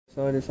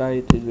So I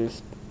decided to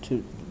just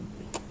to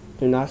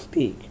not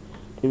speak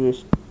to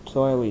this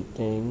soily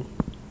thing,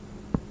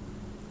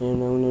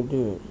 and I'm gonna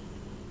do it.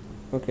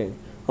 Okay.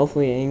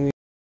 Hopefully angry.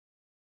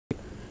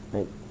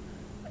 Like,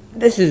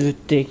 this is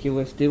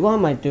ridiculous, dude. Why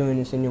am I doing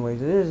this anyways?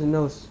 There's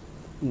no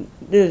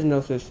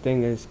such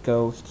thing as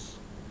ghosts.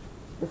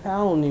 I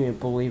don't even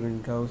believe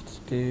in ghosts,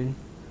 dude.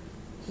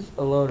 It's just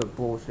a load of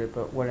bullshit,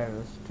 but whatever.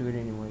 Let's do it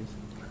anyways.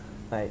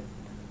 Like,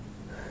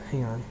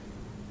 hang on.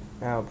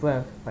 Out of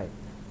breath. Like,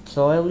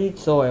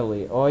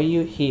 soily, are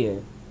you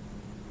here?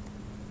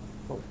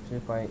 Oh, see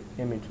if I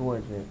aim it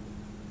towards it.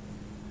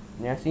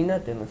 Now I see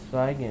nothing. Let's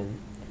try again.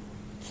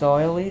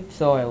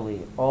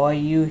 Soily, are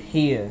you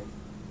here?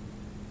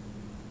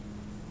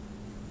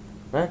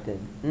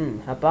 Nothing.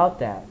 How about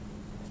that?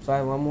 Let's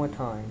try one more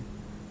time.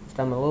 This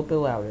time a little bit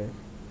louder.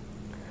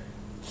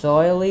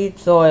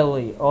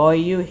 Soily, are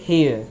you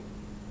here?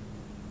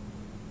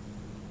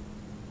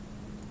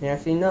 Yeah, I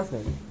see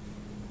nothing.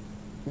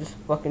 Just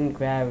fucking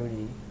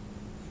gravity.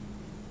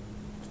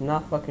 It's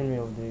not fucking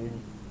real, dude.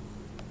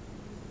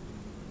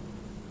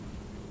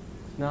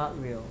 It's not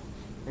real.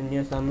 And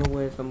yes, I'm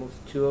aware it's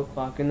almost 2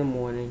 o'clock in the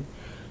morning.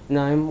 And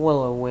I'm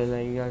well aware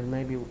that you guys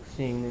may be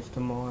seeing this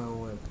tomorrow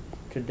or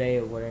today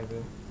or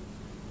whatever.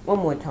 One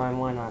more time,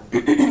 why not?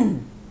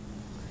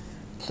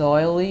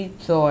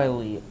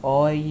 Soily,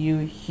 are you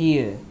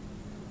here?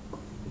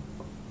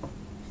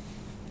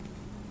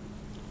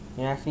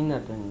 Yeah, I see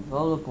nothing.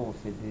 Load of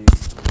bullshit, dude.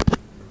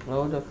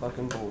 Load of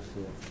fucking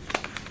bullshit.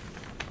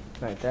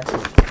 Right, that's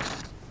it.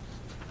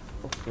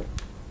 Oh, shit.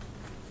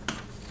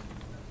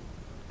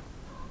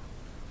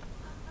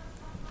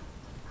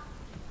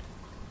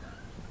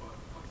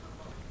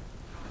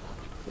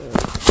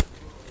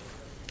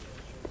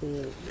 Put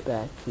it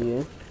back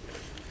here.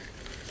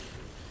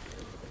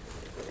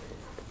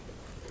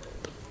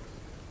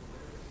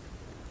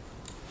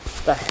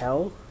 The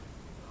hell?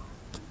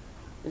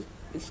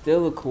 It's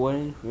still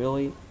recording,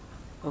 really?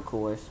 Of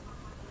course.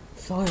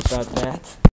 Sorry about that.